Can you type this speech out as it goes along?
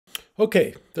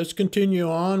Okay, let's continue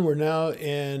on. We're now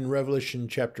in Revelation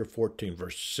chapter 14,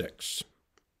 verse 6,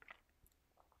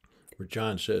 where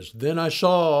John says, "Then I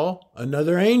saw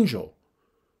another angel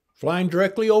flying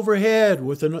directly overhead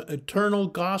with an eternal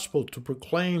gospel to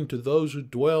proclaim to those who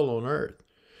dwell on earth,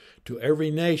 to every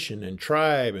nation and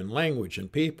tribe and language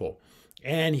and people.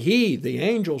 And he, the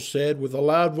angel, said with a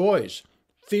loud voice,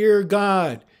 'Fear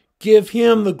God, give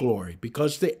him the glory,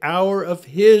 because the hour of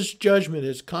his judgment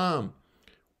has come.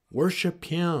 Worship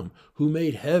him who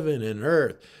made heaven and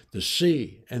earth, the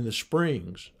sea, and the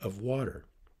springs of water.'"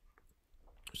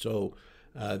 So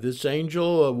this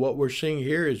angel, what we're seeing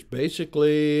here is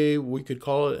basically, we could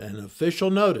call it an official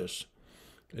notice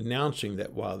announcing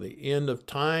that while the end of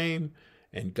time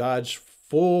and God's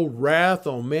full wrath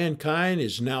on mankind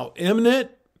is now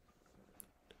imminent,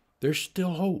 there's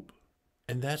still hope.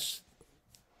 And that's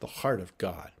the heart of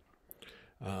God.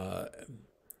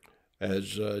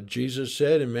 As Jesus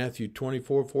said in Matthew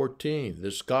 24:14,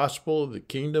 "This gospel of the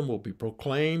kingdom will be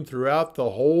proclaimed throughout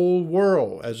the whole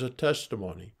world as a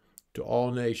testimony to all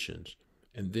nations,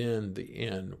 and then the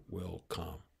end will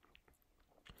come."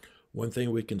 One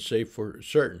thing we can say for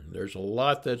certain, there's a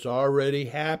lot that's already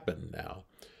happened now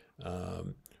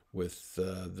with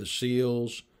the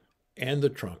seals and the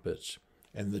trumpets.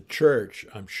 And the church,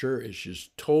 I'm sure, is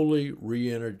just totally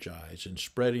re-energized and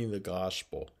spreading the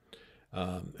gospel.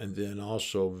 And then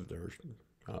also,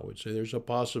 I would say there's a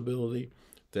possibility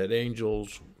that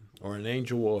angels or an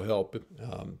angel will help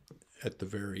at the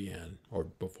very end or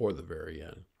before the very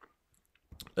end.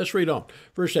 Let's read on.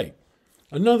 Verse 8,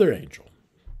 "Another angel,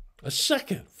 a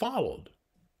second, followed,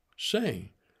 saying,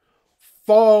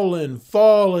 'Fallen,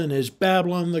 fallen is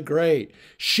Babylon the Great,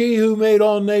 she who made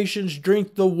all nations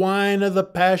drink the wine of the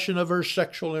passion of her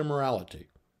sexual immorality.'"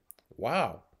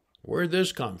 Wow, where'd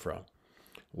this come from?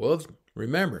 Well,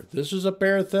 remember, this is a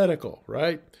parenthetical,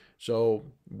 right?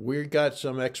 So we got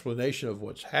some explanation of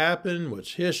what's happened,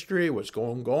 what's history, what's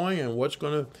going, and what's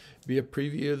going to be a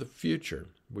preview of the future,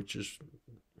 which is,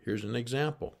 here's an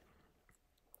example.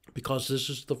 Because this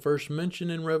is the first mention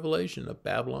in Revelation of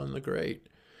Babylon the Great.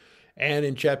 And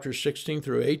in chapters 16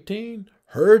 through 18,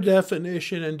 her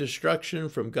definition and destruction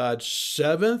from God's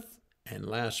seventh and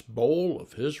last bowl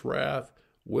of his wrath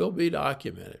will be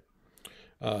documented.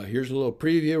 Here's a little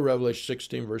preview, Revelation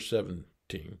 16, verse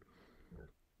 17.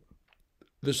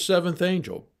 "The seventh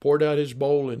angel poured out his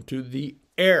bowl into the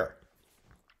air,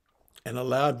 and a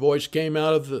loud voice came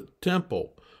out of the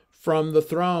temple from the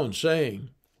throne,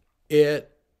 saying,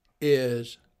 'It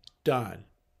is done.'"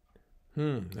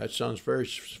 That sounds very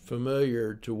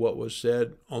familiar to what was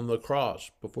said on the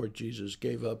cross before Jesus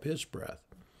gave up his breath.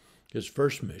 His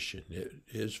first mission, it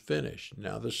is finished.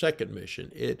 Now the second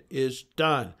mission, it is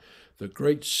done. The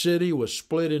great city was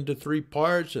split into three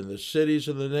parts, and the cities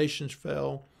of the nations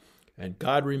fell. And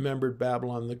God remembered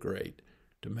Babylon the Great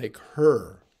to make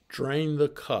her drain the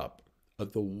cup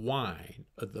of the wine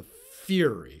of the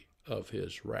fury of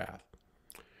his wrath,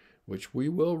 which we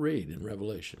will read in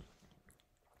Revelation.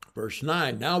 Verse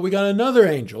 9, "Now we got another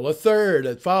angel, a third,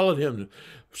 that followed him,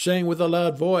 saying with a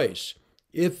loud voice,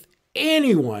 'If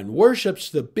anyone worships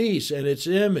the beast and its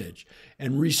image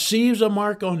and receives a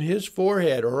mark on his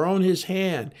forehead or on his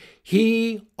hand,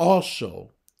 he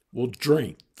also will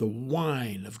drink the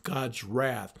wine of God's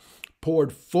wrath,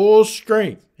 poured full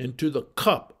strength into the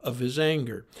cup of his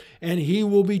anger. And he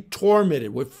will be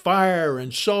tormented with fire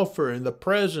and sulfur in the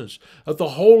presence of the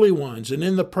holy ones and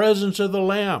in the presence of the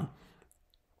Lamb.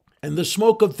 And the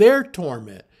smoke of their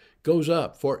torment goes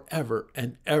up forever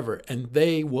and ever, and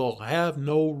they will have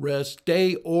no rest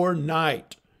day or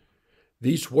night,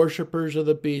 these worshippers of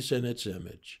the beast and its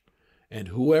image, and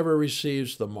whoever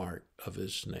receives the mark of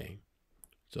his name.'"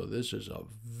 So this is a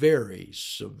very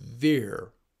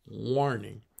severe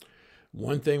warning.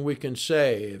 One thing we can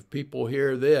say, if people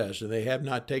hear this and they have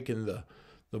not taken the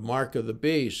mark of the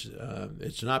beast,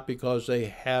 it's not because they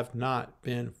have not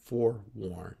been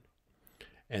forewarned.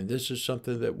 And this is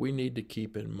something that we need to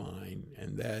keep in mind,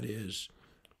 and that is,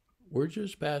 we're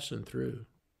just passing through.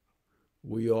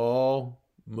 We all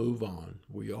move on.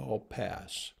 We all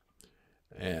pass.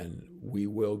 And we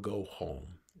will go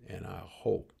home. And I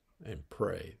hope and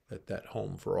pray that that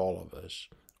home for all of us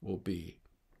will be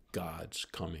God's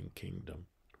coming kingdom.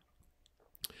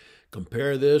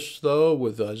 Compare this, though,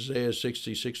 with Isaiah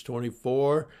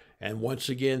 66:24, and once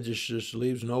again, this just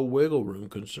leaves no wiggle room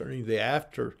concerning the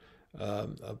after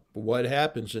what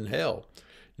happens in hell.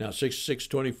 Now,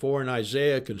 66:24 in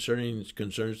Isaiah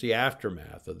concerns the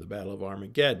aftermath of the Battle of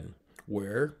Armageddon,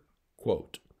 where,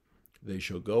 quote, "They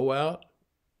shall go out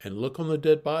and look on the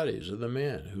dead bodies of the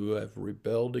men who have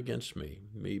rebelled against me,"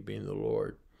 me being the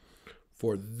Lord,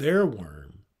 For their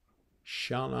worm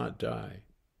shall not die,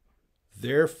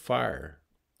 their fire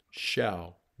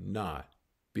shall not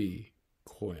be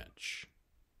quenched,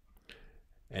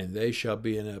 and they shall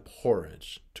be an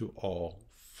abhorrence to all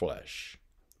flesh.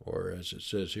 Or as it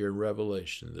says here in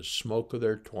Revelation, the smoke of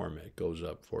their torment goes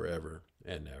up forever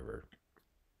and ever.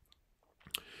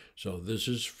 So this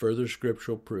is further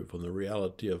scriptural proof on the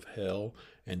reality of hell,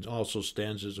 and also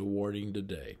stands as a warning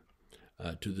today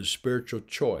to the spiritual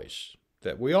choice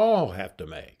that we all have to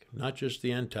make, not just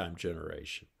the end-time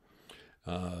generation.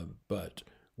 But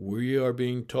we are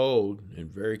being told in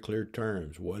very clear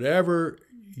terms, whatever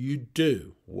you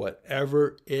do,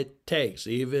 whatever it takes,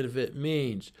 even if it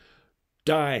means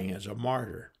dying as a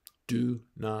martyr, do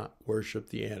not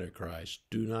worship the Antichrist.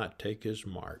 Do not take his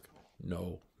mark,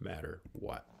 no matter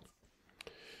what.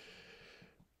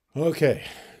 Okay,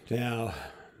 now,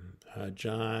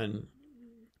 John,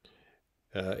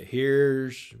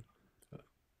 here's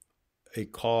a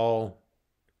call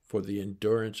for the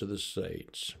endurance of the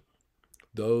saints,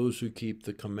 those who keep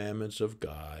the commandments of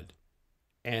God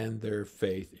and their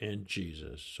faith in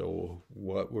Jesus. So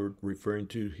what we're referring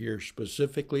to here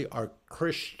specifically are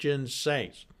Christian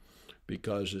saints,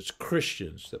 because it's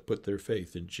Christians that put their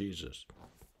faith in Jesus.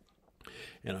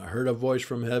 And I heard a voice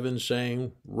from heaven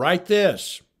saying, "Write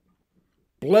this,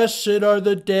 blessed are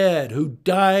the dead who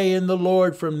die in the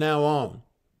Lord from now on."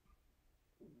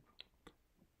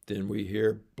 Then we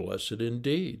hear, "Blessed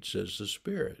indeed, says the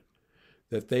Spirit,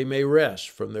 that they may rest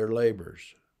from their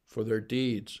labors, for their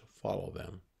deeds follow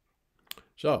them."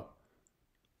 So,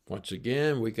 once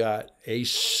again, we got a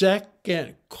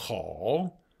second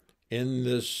call in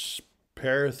this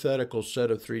parenthetical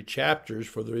set of 3 chapters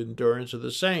for the endurance of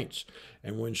the saints.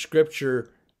 And when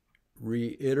Scripture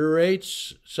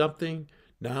reiterates something,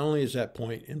 not only is that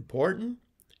point important,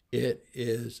 it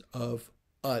is of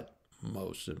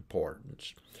utmost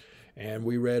importance. And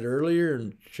we read earlier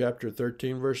in chapter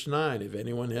 13, verse 9, "If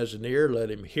anyone has an ear,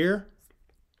 let him hear.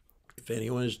 If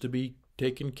anyone is to be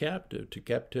taken captive, to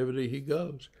captivity he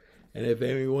goes. And if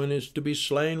anyone is to be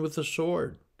slain with the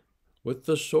sword,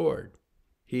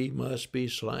 he must be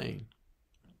slain,"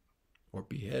 or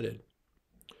beheaded.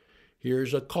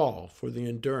 Here's a call for the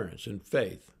endurance and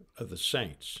faith of the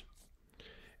saints.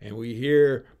 And we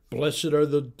hear, "Blessed are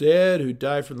the dead who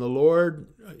die from the Lord,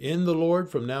 in the Lord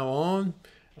from now on."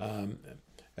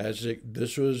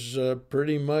 This was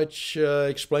pretty much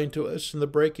explained to us in the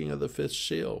breaking of the 5th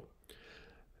seal.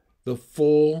 The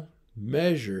full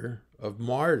measure of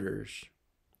martyrs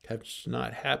has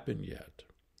not happened yet.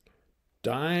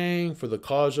 Dying for the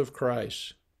cause of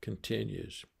Christ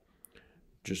continues.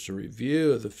 Just a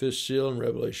review of the 5th seal in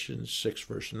Revelation 6,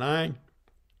 verse 9.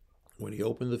 When he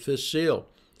opened the 5th seal,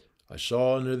 I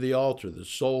saw under the altar the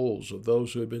souls of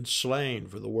those who had been slain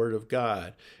for the word of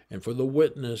God and for the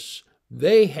witness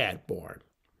they had borne.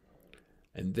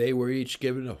 And they were each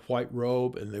given a white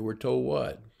robe, and they were told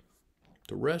what?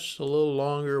 To rest a little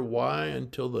longer. Why?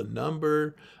 Until the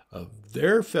number of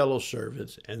their fellow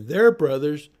servants and their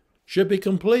brothers should be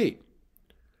complete,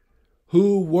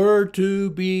 who were to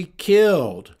be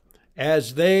killed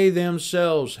as they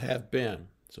themselves have been.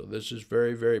 So this is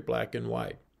very, very black and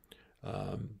white.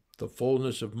 The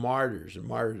fullness of martyrs and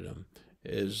martyrdom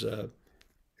is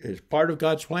part of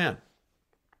God's plan.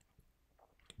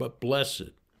 But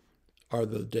blessed are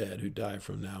the dead who die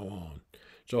from now on.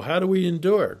 So how do we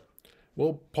endure?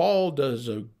 Well, Paul does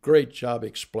a great job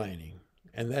explaining,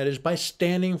 and that is by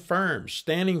standing firm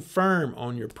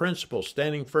on your principles,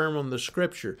 standing firm on the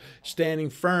Scripture,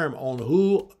 standing firm on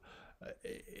who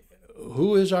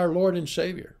is our Lord and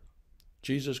Savior,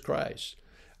 Jesus Christ.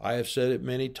 I have said it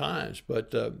many times, but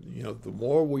the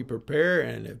more we prepare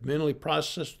and have mentally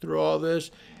processed through all this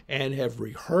and have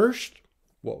rehearsed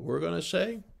what we're going to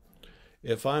say,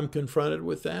 if I'm confronted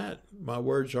with that, my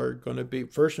words are going to be,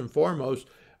 first and foremost,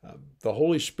 the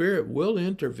Holy Spirit will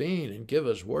intervene and give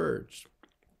us words.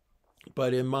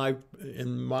 But in my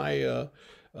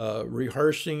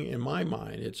rehearsing in my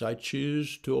mind, it's I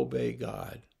choose to obey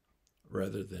God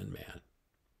rather than man.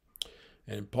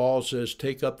 And Paul says,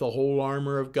 take up the whole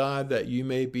armor of God that you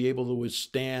may be able to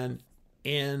withstand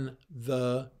in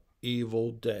the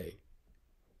evil day.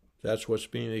 That's what's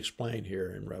being explained here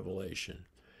in Revelation.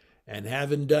 And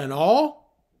having done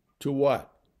all, to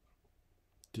what?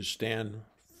 To stand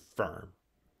firm.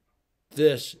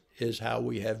 This is how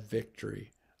we have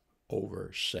victory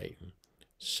over Satan.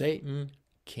 Satan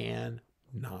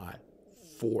cannot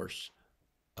force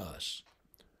us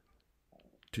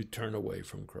to turn away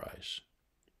from Christ.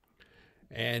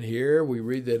 And here we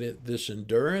read that this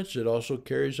endurance, it also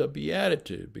carries a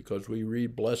beatitude, because we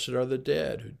read, blessed are the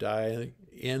dead who die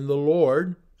in the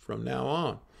Lord from now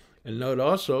on. And note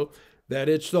also that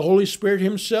it's the Holy Spirit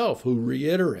himself who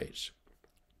reiterates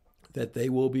that they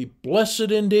will be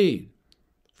blessed indeed,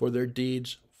 for their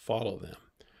deeds follow them.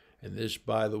 And this,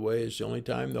 by the way, is the only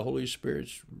time the Holy Spirit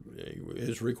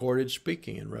is recorded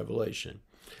speaking in Revelation.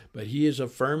 But he is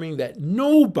affirming that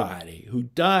nobody who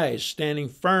dies standing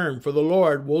firm for the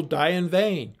Lord will die in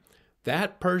vain.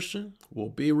 That person will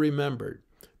be remembered.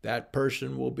 That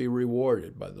person will be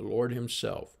rewarded by the Lord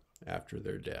himself after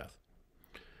their death.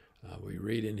 We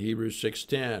read in Hebrews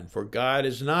 6:10, "For God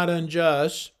is not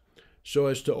unjust so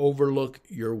as to overlook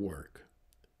your work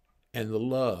and the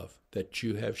love that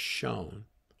you have shown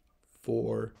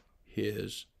for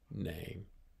his name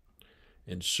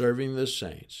in serving the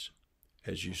saints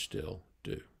as you still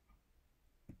do."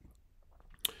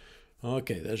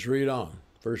 Okay, let's read on.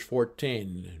 Verse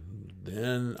 14,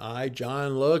 "Then I,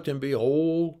 John, looked, and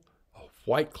behold, a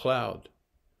white cloud,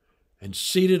 and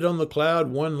seated on the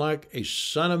cloud one like a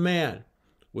son of man,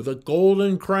 with a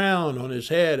golden crown on his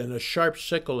head and a sharp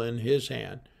sickle in his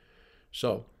hand."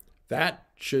 So that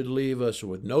should leave us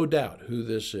with no doubt who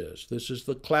this is. This is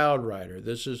the cloud rider.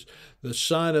 This is the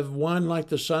son of one like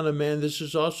the son of man. This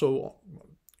is also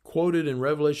quoted in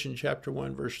Revelation chapter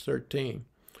 1, verse 13.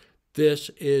 This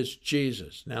is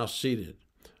Jesus, now seated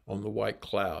on the white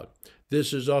cloud.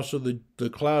 This is also the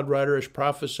cloud rider as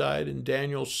prophesied in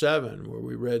Daniel 7, where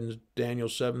we read in Daniel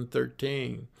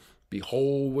 7:13,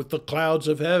 "Behold, with the clouds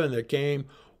of heaven there came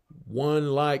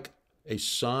one like a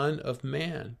son of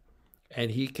man.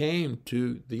 And he came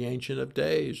to the Ancient of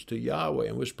Days, to Yahweh,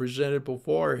 and was presented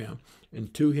before him.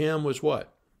 And to him was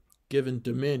what? Given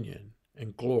dominion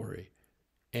and glory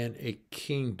and a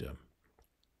kingdom,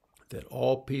 that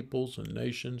all peoples and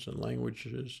nations and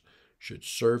languages should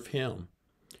serve him.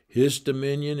 His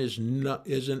dominion is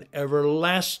an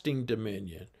everlasting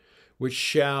dominion, which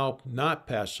shall not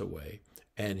pass away,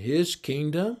 and his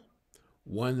kingdom,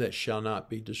 one that shall not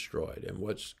be destroyed." And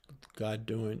what's God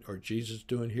doing, or Jesus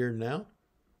doing here now?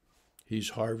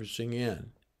 He's harvesting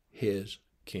in his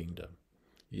kingdom.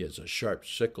 He has a sharp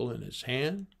sickle in his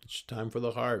hand. It's time for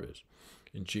the harvest.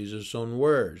 In Jesus' own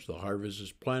words, "The harvest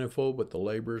is plentiful, but the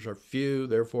laborers are few.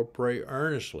 Therefore pray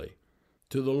earnestly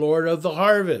to the Lord of the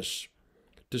harvest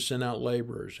to send out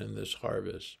laborers in this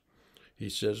harvest." He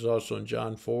says also in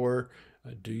John 4,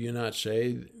 "Do you not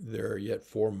say there are yet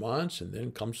 4 months, and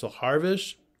then comes the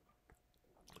harvest?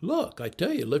 Look, I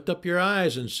tell you, lift up your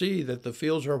eyes and see that the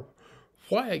fields are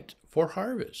white for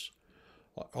harvest.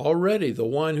 Already the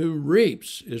one who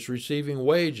reaps is receiving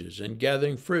wages and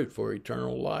gathering fruit for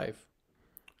eternal life."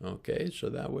 Okay, so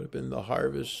that would have been the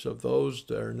harvest of those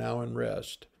that are now in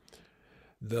rest.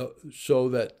 So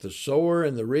that the sower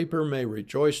and the reaper may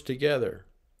rejoice together.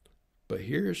 But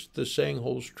here's the saying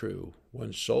holds true: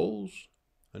 one sows,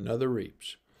 another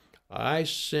reaps. I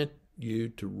sent you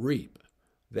to reap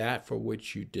that for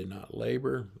which you did not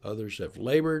labor. Others have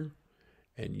labored,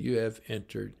 and you have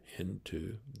entered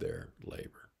into their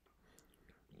labor.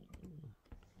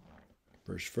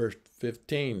 Verse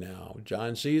 15 now,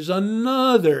 John sees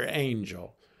another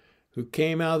angel who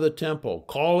came out of the temple,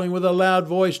 calling with a loud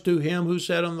voice to him who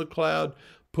sat on the cloud,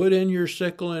 "Put in your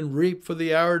sickle and reap, for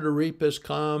the hour to reap has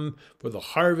come, for the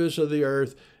harvest of the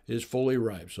earth is fully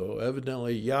ripe." So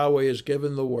evidently Yahweh has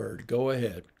given the word. Go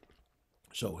ahead.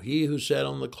 So he who sat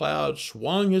on the cloud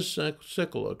swung his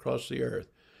sickle across the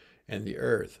earth, and the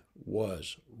earth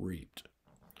was reaped.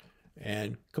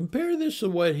 And compare this to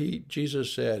what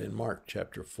Jesus said in Mark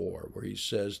chapter 4, where he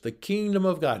says, "The kingdom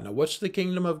of God." Now, what's the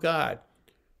kingdom of God?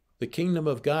 The kingdom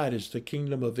of God is the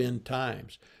kingdom of end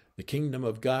times. The kingdom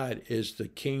of God is the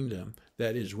kingdom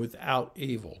that is without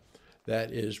evil,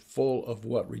 that is full of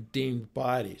what? Redeemed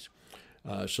bodies.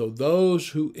 So those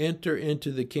who enter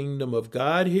into the kingdom of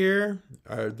God here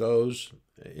are those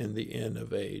in the end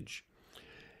of age.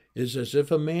 It's as if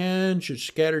a man should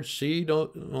scatter seed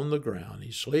on the ground.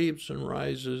 He sleeps and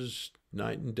rises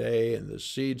night and day, and the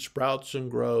seed sprouts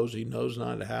and grows. He knows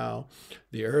not how.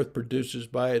 The earth produces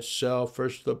by itself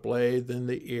first the blade, then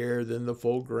the ear, then the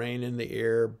full grain in the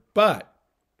ear. But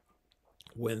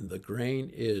when the grain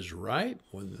is ripe,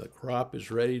 when the crop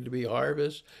is ready to be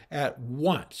harvested, at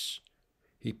once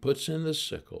he puts in the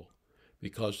sickle,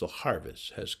 because the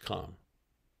harvest has come.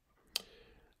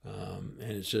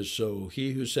 And it says, so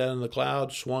he who sat on the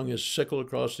cloud swung his sickle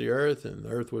across the earth, and the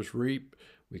earth was reaped.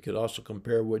 We could also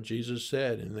compare what Jesus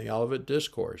said in the Olivet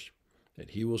Discourse,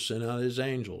 that he will send out his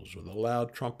angels with a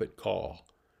loud trumpet call.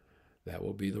 That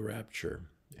will be the rapture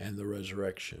and the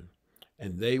resurrection.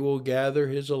 And they will gather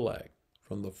his elect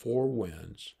from the four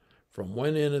winds, from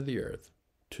one end of the earth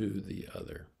to the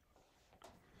other.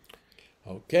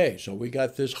 Okay, so we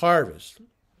got this harvest.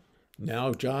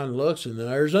 Now John looks, and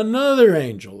there's another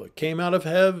angel that came out of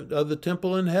heaven, of the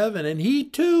temple in heaven, and he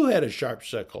too had a sharp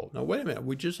sickle. Now wait a minute,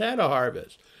 we just had a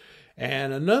harvest.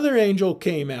 And another angel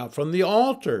came out from the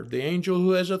altar, the angel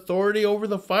who has authority over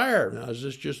the fire. Now, is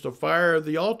this just the fire of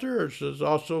the altar, or is this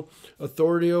also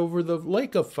authority over the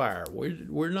lake of fire?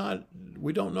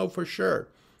 We don't know for sure.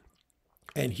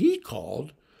 And he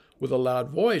called with a loud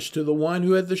voice to the one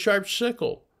who had the sharp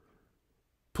sickle,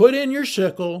 "Put in your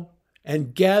sickle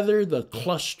and gather the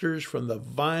clusters from the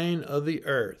vine of the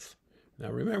earth."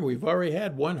 Now remember, we've already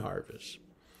had one harvest,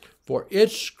 for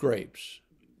its grapes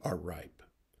are ripe.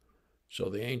 So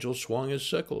the angel swung his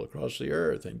sickle across the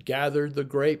earth and gathered the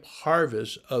grape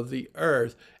harvest of the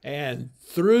earth and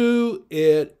threw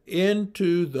it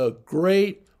into the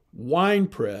great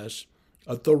winepress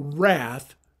of the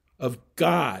wrath of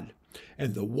God.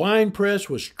 And the winepress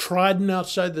was trodden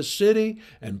outside the city,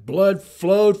 and blood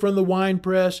flowed from the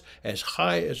winepress as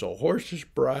high as a horse's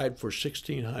bride for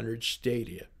 1,600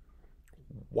 stadia.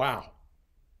 Wow.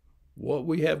 What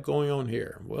we have going on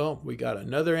here? Well, we got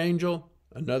another angel,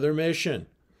 another mission.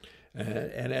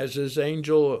 And as this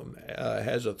angel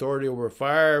has authority over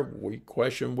fire, we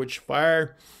question which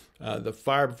fire, the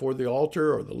fire before the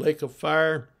altar or the lake of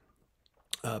fire.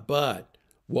 But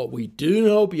what we do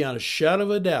know beyond a shadow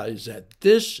of a doubt is that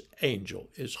this angel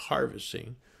is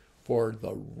harvesting for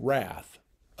the wrath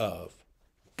of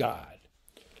God.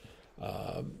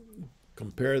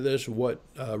 Compare this with what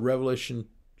Revelation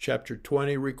chapter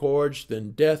 20 records.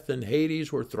 Then death and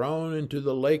Hades were thrown into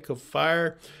the lake of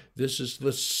fire. This is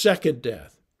the second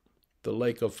death, the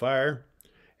lake of fire.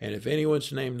 And if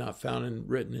anyone's name not found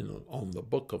written on the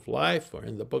book of life or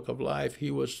in the book of life,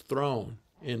 he was thrown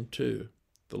into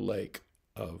the lake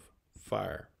of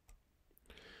fire.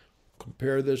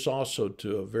 Compare this also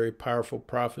to a very powerful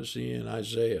prophecy in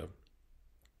Isaiah.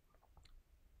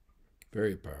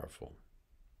 Very powerful.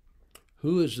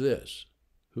 Who is this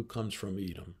who comes from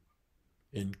Edom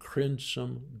in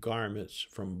crimson garments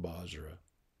from Bozrah?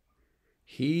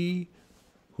 He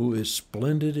who is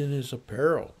splendid in his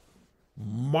apparel,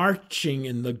 marching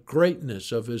in the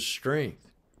greatness of his strength.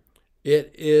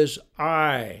 It is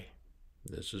I,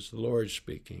 this is the Lord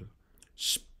speaking,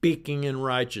 speaking in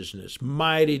righteousness,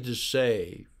 mighty to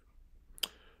save.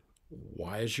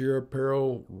 Why is your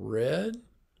apparel red?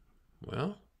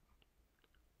 Well,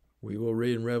 we will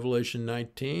read in Revelation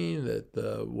 19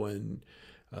 that when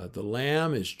the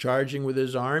Lamb is charging with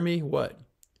his army, what?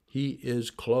 He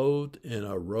is clothed in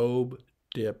a robe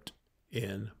dipped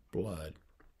in blood.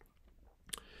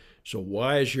 So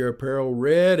why is your apparel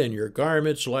red and your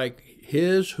garments like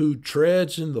his who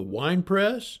treads in the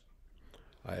winepress?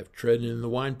 I have trodden in the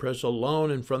winepress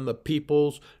alone, and from the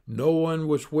peoples no one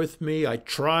was with me. I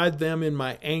trod them in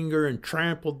my anger and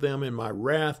trampled them in my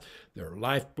wrath. Their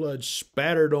lifeblood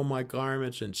spattered on my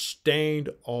garments and stained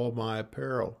all my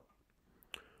apparel.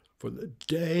 For the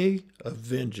day of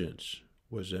vengeance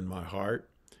was in my heart,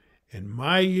 and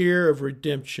my year of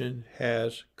redemption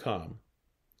has come.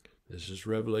 This is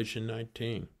Revelation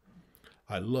 19.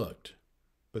 I looked,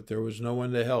 but there was no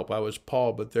one to help. I was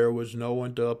Paul, but there was no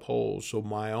one to uphold. So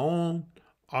my own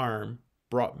arm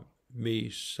brought me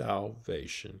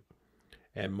salvation,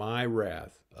 and my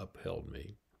wrath upheld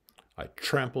me. I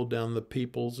trampled down the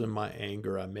peoples in my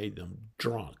anger. I made them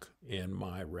drunk in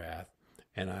my wrath,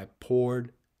 and I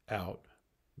poured out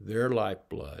their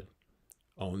lifeblood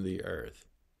on the earth.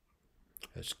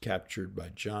 As captured by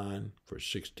John for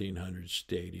 1,600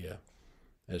 stadia,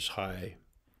 as high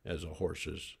as a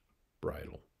horse's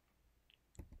bridle.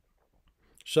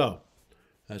 So,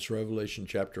 that's Revelation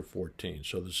chapter 14.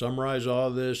 So to summarize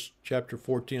all this, chapter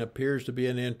 14 appears to be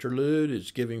an interlude.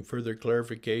 It's giving further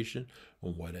clarification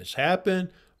on what has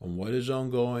happened, on what is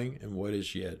ongoing, and what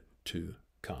is yet to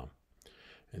come.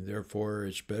 And therefore,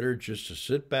 it's better just to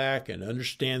sit back and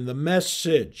understand the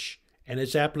message and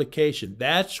its application.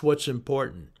 That's what's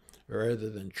important, rather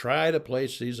than try to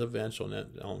place these events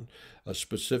on a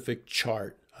specific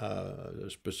chart, a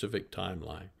specific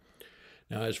timeline.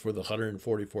 Now, as for the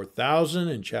 144,000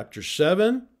 in chapter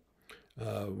 7,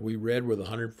 we read where the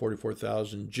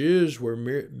 144,000 Jews were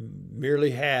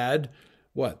merely had,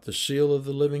 what? The seal of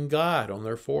the living God on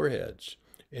their foreheads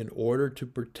in order to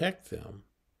protect them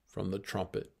from the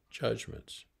trumpet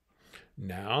judgments.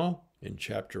 Now, in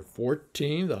chapter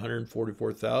 14, the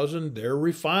 144,000, they're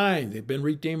refined. They've been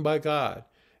redeemed by God,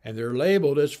 and they're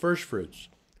labeled as firstfruits,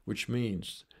 which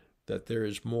means that there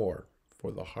is more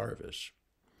for the harvest.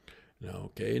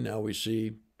 Now we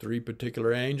see three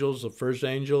particular angels. The first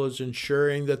angel is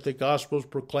ensuring that the gospel is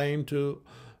proclaimed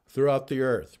throughout the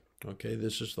earth.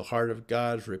 This is the heart of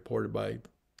God, as reported by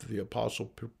the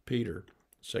Apostle Peter,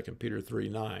 2 Peter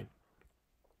 3:9.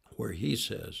 where he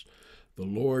says, the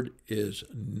Lord is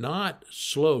not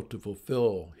slow to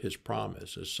fulfill his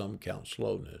promise, as some count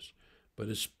slowness, but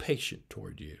is patient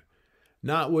toward you,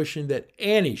 not wishing that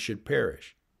any should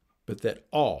perish, but that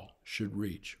all should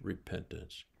reach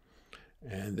repentance.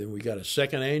 And then we got a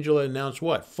second angel that announced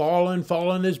what? Fallen,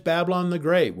 fallen is Babylon the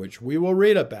Great, which we will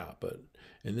read about. But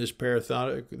in this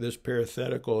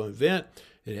parenthetical event,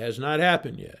 it has not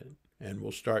happened yet. And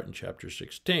we'll start in chapter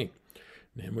 16.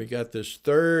 And then we got this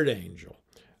third angel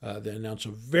that announced a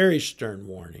very stern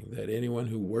warning that anyone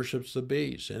who worships the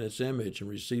beast and its image and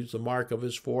receives the mark of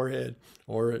his forehead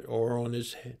or on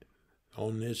his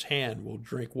hand will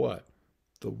drink what?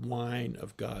 The wine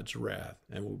of God's wrath,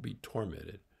 and will be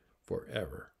tormented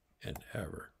forever and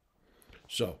ever.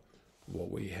 So what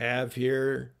we have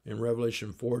here in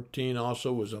Revelation 14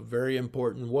 also was a very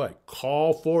important what?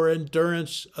 Call for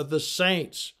endurance of the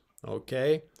saints.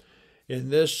 Okay?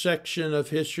 In this section of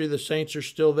history, the saints are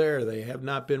still there. They have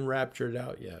not been raptured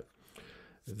out yet.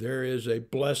 There is a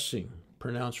blessing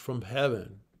pronounced from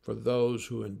heaven for those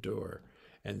who endure.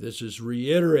 And this is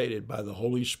reiterated by the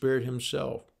Holy Spirit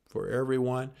himself for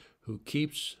everyone who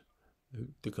keeps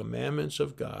the commandments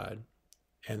of God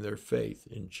and their faith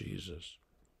in Jesus.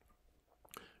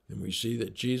 And we see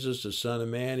that Jesus, the Son of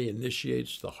Man, he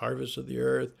initiates the harvest of the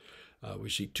earth. We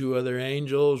see two other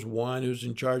angels, one who's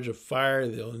in charge of fire.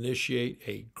 They'll initiate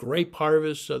a grape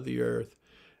harvest of the earth,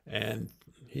 and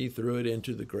he threw it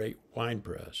into the great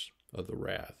winepress of the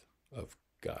wrath of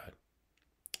God.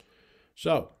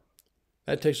 So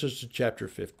that takes us to chapter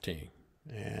 15.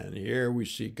 And here we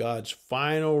see God's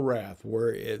final wrath,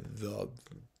 where it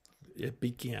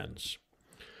begins.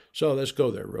 So let's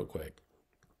go there real quick.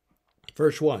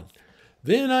 Verse 1.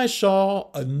 Then I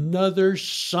saw another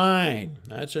sign.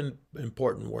 That's an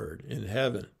important word. In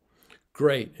heaven.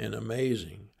 Great and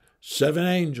amazing. 7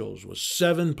 angels with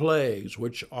 7 plagues,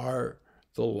 which are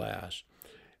the last.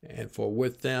 And for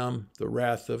with them the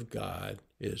wrath of God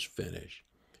is finished.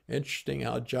 Interesting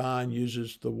how John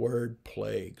uses the word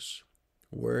plagues.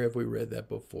 Where have we read that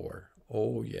before?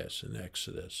 Oh, yes, in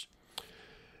Exodus.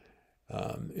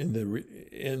 In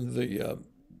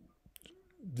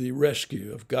the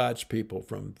rescue of God's people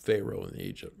from Pharaoh in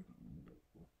Egypt.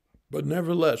 But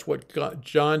nevertheless, what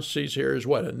John sees here is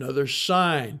what? Another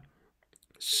sign,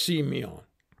 Simeon,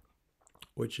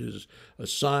 which is a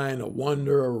sign, a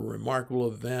wonder, a remarkable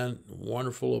event, a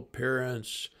wonderful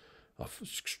appearance, an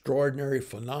extraordinary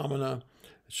phenomena.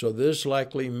 So this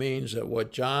likely means that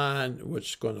what's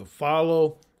going to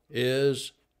follow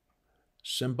is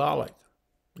symbolic.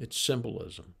 It's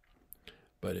symbolism.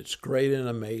 But it's great and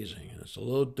amazing. And it's a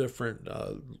little different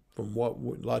from what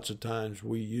lots of times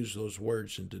we use those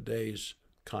words in today's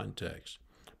context.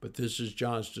 But this is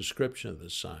John's description of the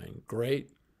sign.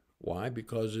 Great. Why?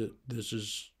 Because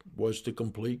this was to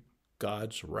complete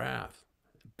God's wrath.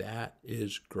 That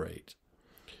is great.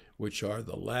 Which are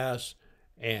the last,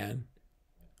 and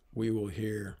we will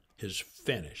hear is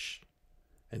finished.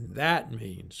 And that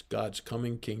means God's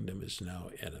coming kingdom is now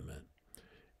imminent.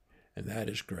 And that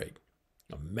is great.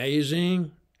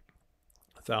 Amazing.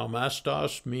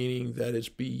 Thaumastos, meaning that it's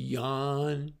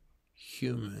beyond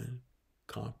human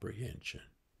comprehension.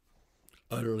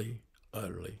 Utterly,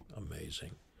 utterly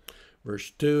amazing.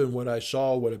 Verse 2, and what I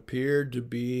saw what appeared to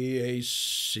be a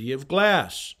sea of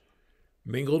glass,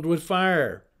 mingled with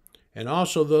fire, and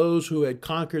also those who had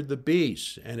conquered the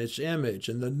beast and its image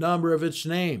and the number of its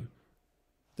name.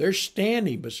 They're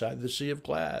standing beside the sea of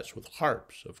glass with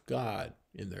harps of God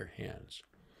in their hands.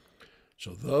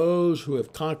 So those who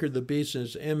have conquered the beast and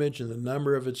its image and the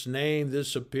number of its name,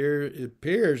 it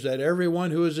appears that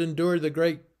everyone who has endured the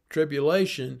great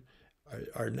tribulation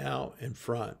are now in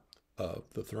front of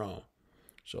the throne.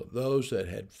 So those that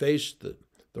had faced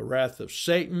the wrath of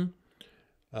Satan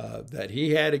that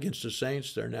he had against the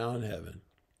saints, they're now in heaven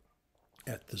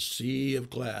at the sea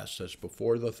of glass that's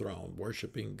before the throne,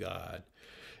 worshiping God.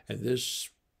 And this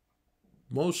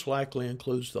most likely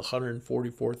includes the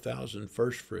 144,000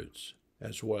 first fruits,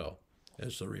 as well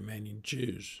as the remaining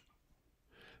Jews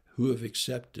who have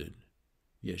accepted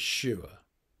Yeshua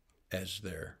as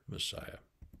their Messiah.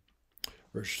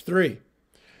 Verse 3,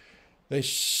 they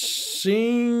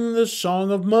sing the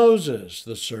song of Moses,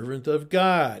 the servant of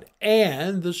God,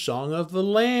 and the song of the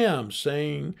Lamb,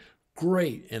 saying,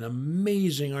 great and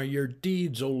amazing are your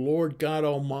deeds, O Lord God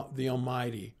the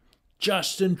Almighty.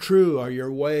 Just and true are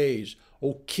your ways,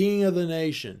 O King of the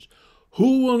nations.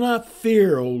 Who will not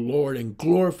fear, O Lord, and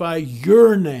glorify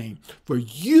your name? For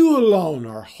you alone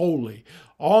are holy.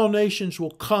 All nations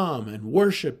will come and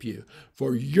worship you,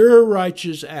 for your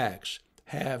righteous acts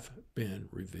have been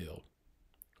revealed.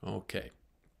 Okay.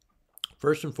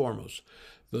 First and foremost,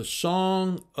 The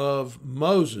song of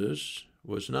Moses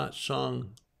was not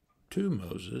sung to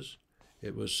Moses.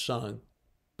 It was sung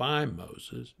by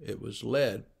Moses. It was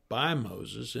led by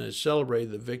Moses, and it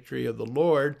celebrated the victory of the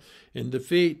Lord in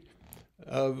defeat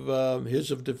of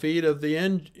defeat of the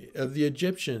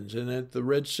Egyptians and at the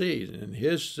Red Sea, and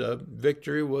his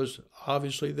victory was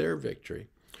obviously their victory.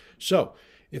 So,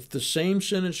 if the same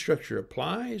sentence structure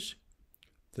applies,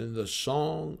 then the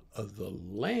song of the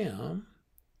Lamb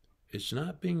is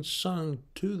not being sung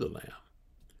to the Lamb,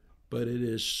 but it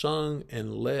is sung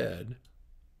and led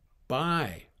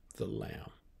by the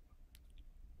Lamb,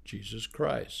 Jesus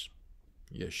Christ,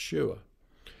 Yeshua.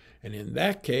 And in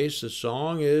that case, the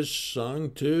song is sung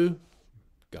to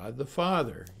God the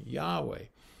Father, Yahweh.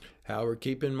 However,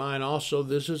 keep in mind also,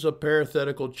 this is a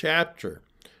parenthetical chapter.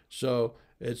 So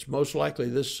it's most likely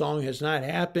this song has not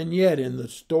happened yet in the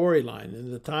storyline, in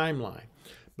the timeline.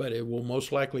 But it will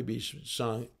most likely be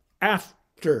sung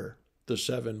after the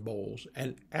 7 bowls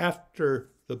and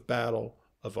after the battle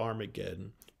of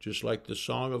Armageddon, just like the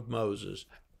song of Moses,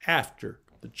 after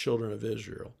the children of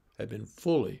Israel had been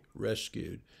fully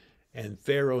rescued and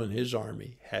Pharaoh and his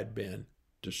army had been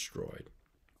destroyed.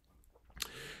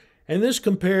 And this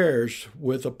compares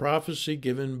with a prophecy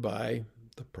given by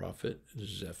the prophet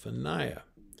Zephaniah,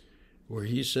 where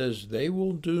he says, they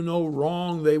will do no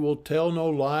wrong, they will tell no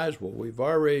lies. Well, we've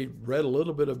already read a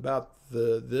little bit about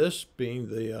this being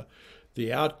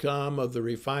the outcome of the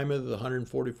refinement of the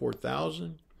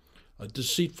 144,000. A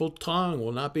deceitful tongue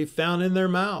will not be found in their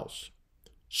mouths.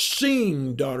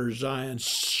 Sing, daughter Zion,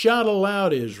 shout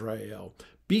aloud, Israel.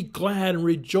 Be glad and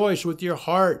rejoice with your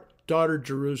heart, daughter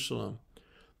Jerusalem.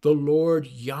 The Lord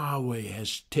Yahweh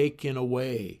has taken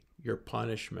away your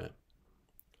punishment.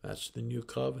 That's the new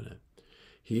covenant.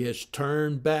 He has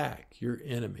turned back your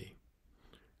enemy.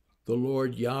 The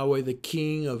Lord Yahweh, the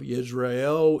King of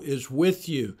Israel, is with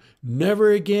you.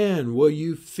 Never again will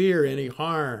you fear any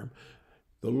harm.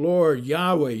 The Lord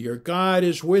Yahweh, your God,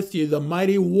 is with you, the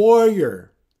mighty warrior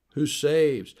who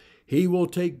saves. He will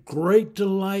take great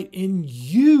delight in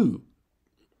you.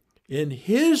 In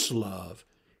his love,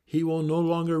 he will no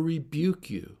longer rebuke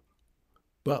you,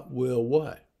 but will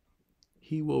what?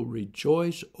 He will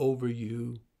rejoice over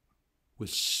you with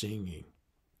singing.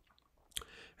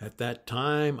 At that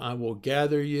time I will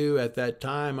gather you. At that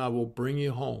time I will bring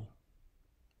you home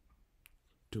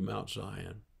to Mount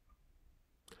Zion.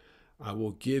 I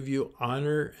will give you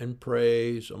honor and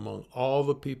praise among all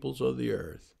the peoples of the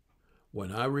earth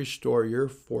when I restore your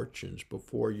fortunes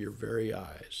before your very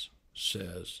eyes,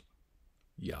 says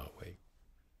Yahweh.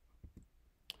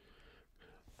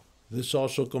 This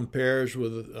also compares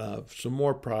with some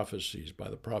more prophecies by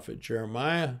the prophet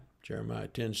Jeremiah, Jeremiah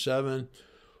 10:7.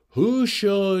 Who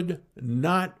should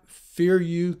not fear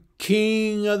you,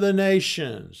 King of the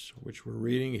nations, which we're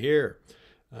reading here.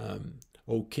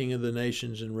 O King of the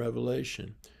nations in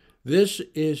Revelation. This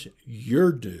is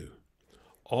your due.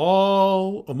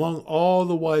 Among all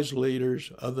the wise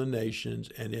leaders of the nations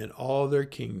and in all their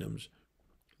kingdoms,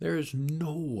 there is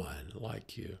no one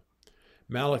like you.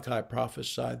 Malachi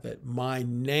prophesied that my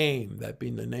name, that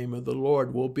being the name of the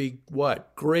Lord, will be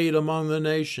what? Great among the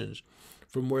nations.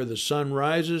 From where the sun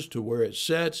rises to where it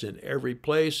sets, in every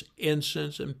place,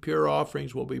 incense and pure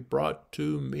offerings will be brought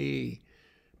to me,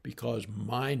 because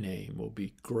my name will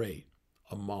be great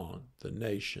among the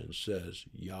nations, says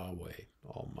Yahweh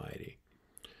Almighty.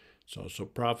 It's also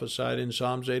prophesied in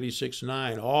Psalms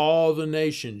 86:9, all the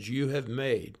nations you have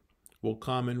made will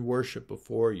come and worship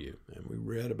before you. And we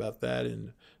read about that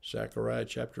in Zechariah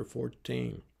chapter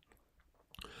 14.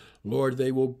 Lord,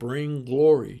 they will bring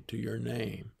glory to your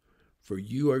name, for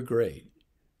you are great,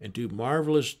 and do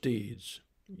marvelous deeds.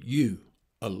 You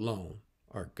alone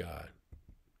are God.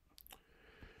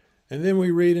 And then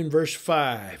we read in verse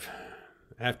 5,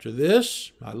 after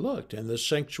this I looked, and the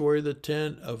sanctuary of the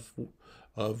tent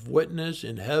of witness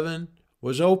in heaven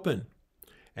was open.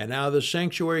 And out of the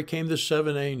sanctuary came the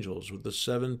 7 angels with the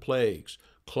 7 plagues,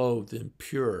 clothed in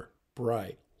pure,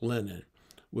 bright linen,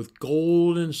 with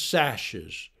golden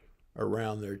sashes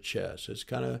around their chests. It's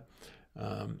kind of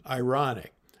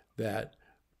ironic that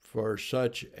for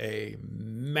such a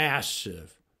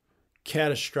massive,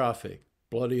 catastrophic,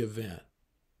 bloody event,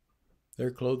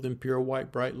 they're clothed in pure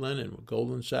white, bright linen with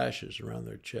golden sashes around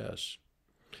their chests.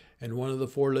 And one of the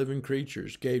 4 living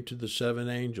creatures gave to the 7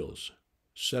 angels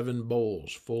 7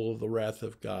 bowls full of the wrath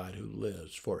of God who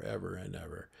lives forever and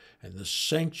ever. And the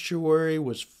sanctuary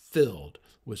was filled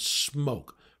with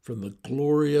smoke from the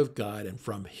glory of God and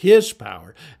from his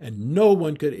power, and no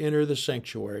one could enter the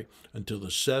sanctuary until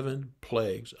the 7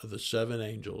 plagues of the 7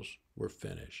 angels were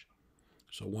finished.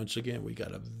 So once again, we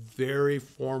got a very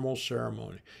formal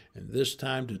ceremony, and this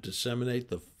time to disseminate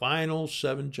the final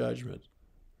 7 judgments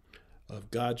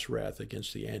of God's wrath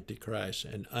against the Antichrist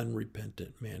and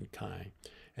unrepentant mankind.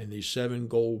 And these 7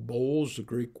 gold bowls, the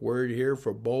Greek word here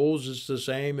for bowls is the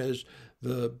same as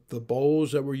the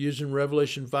bowls that were used in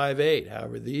Revelation 5:8.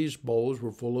 However, these bowls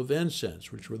were full of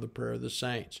incense, which were the prayer of the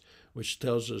saints, which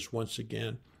tells us once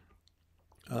again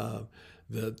the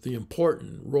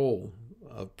important role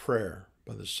of prayer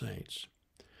by the saints.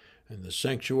 And the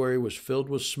sanctuary was filled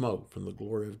with smoke from the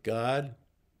glory of God,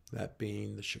 that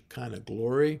being the Shekinah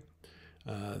glory,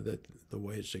 that the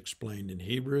way it's explained in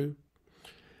Hebrew.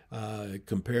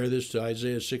 Compare this to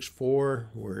Isaiah 6:4,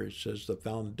 where it says, the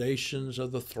foundations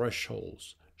of the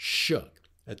thresholds shook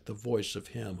at the voice of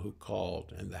him who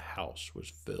called, and the house was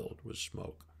filled with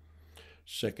smoke.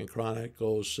 2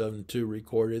 Chronicles 7:2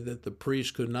 recorded that the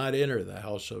priest could not enter the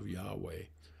house of Yahweh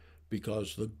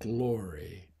because the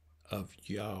glory of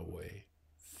Yahweh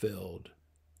filled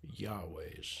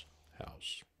Yahweh's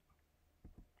house.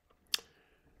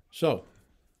 So,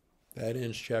 that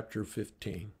ends chapter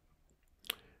 15.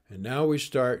 And now we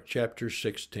start chapter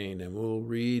 16, and we'll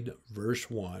read verse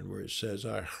 1, where it says,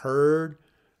 I heard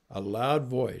a loud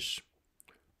voice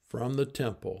from the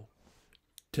temple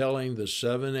telling the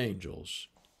 7 angels,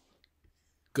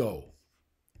 go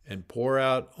and pour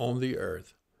out on the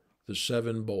earth the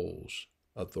 7 bowls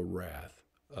of the wrath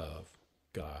of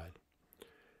God.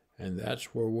 And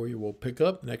that's where we will pick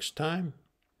up next time.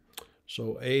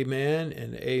 So amen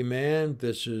and amen.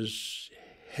 This is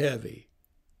heavy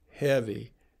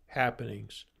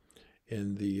happenings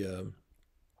in the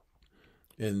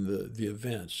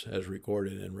events as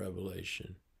recorded in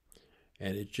Revelation.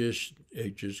 And it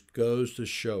just goes to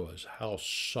show us how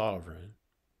sovereign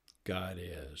God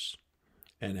is,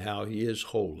 and how he is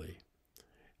holy,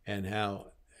 and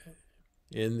how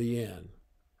in the end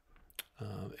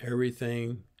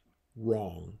everything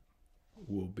wrong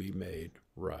will be made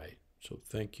right. So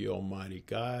thank you, Almighty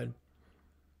God.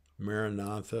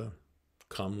 Maranatha,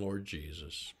 come Lord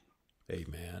Jesus.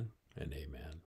 Amen and amen.